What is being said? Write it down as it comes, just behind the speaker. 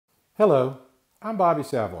Hello, I'm Bobby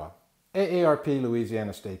Savoie, AARP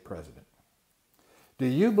Louisiana State President. Do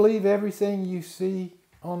you believe everything you see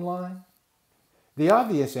online? The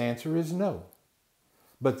obvious answer is no.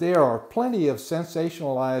 But there are plenty of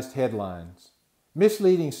sensationalized headlines,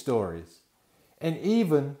 misleading stories, and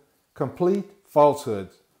even complete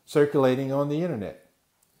falsehoods circulating on the internet.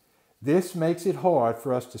 This makes it hard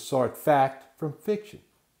for us to sort fact from fiction.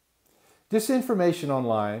 Disinformation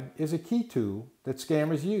online is a key tool that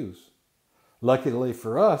scammers use. Luckily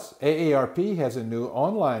for us, AARP has a new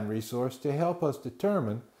online resource to help us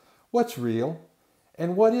determine what's real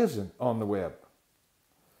and what isn't on the web.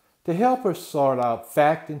 To help us sort out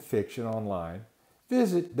fact and fiction online,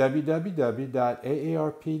 visit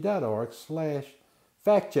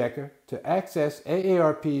www.aarp.org/factchecker to access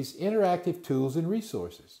AARP's interactive tools and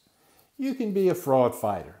resources. You can be a fraud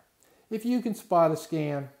fighter. If you can spot a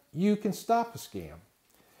scam, you can stop a scam.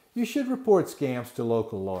 You should report scams to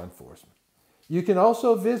local law enforcement. You can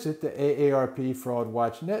also visit the AARP Fraud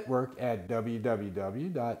Watch Network at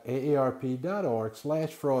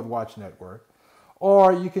www.aarp.org/fraudwatchnetwork,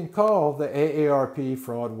 or you can call the AARP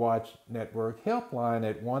Fraud Watch Network helpline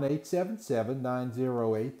at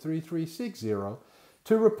 1-877-908-3360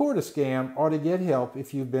 to report a scam or to get help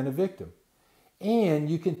if you've been a victim. And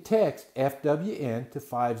you can text FWN to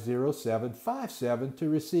 50757 to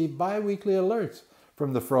receive bi-weekly alerts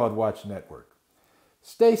from the Fraud Watch Network.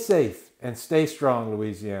 Stay safe and stay strong,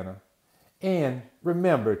 Louisiana. And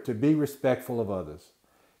remember to be respectful of others.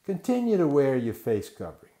 Continue to wear your face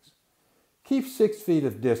coverings. Keep 6 feet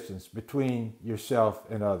of distance between yourself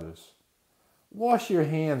and others. Wash your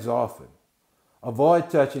hands often. Avoid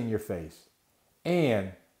touching your face.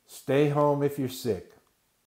 And stay home if you're sick.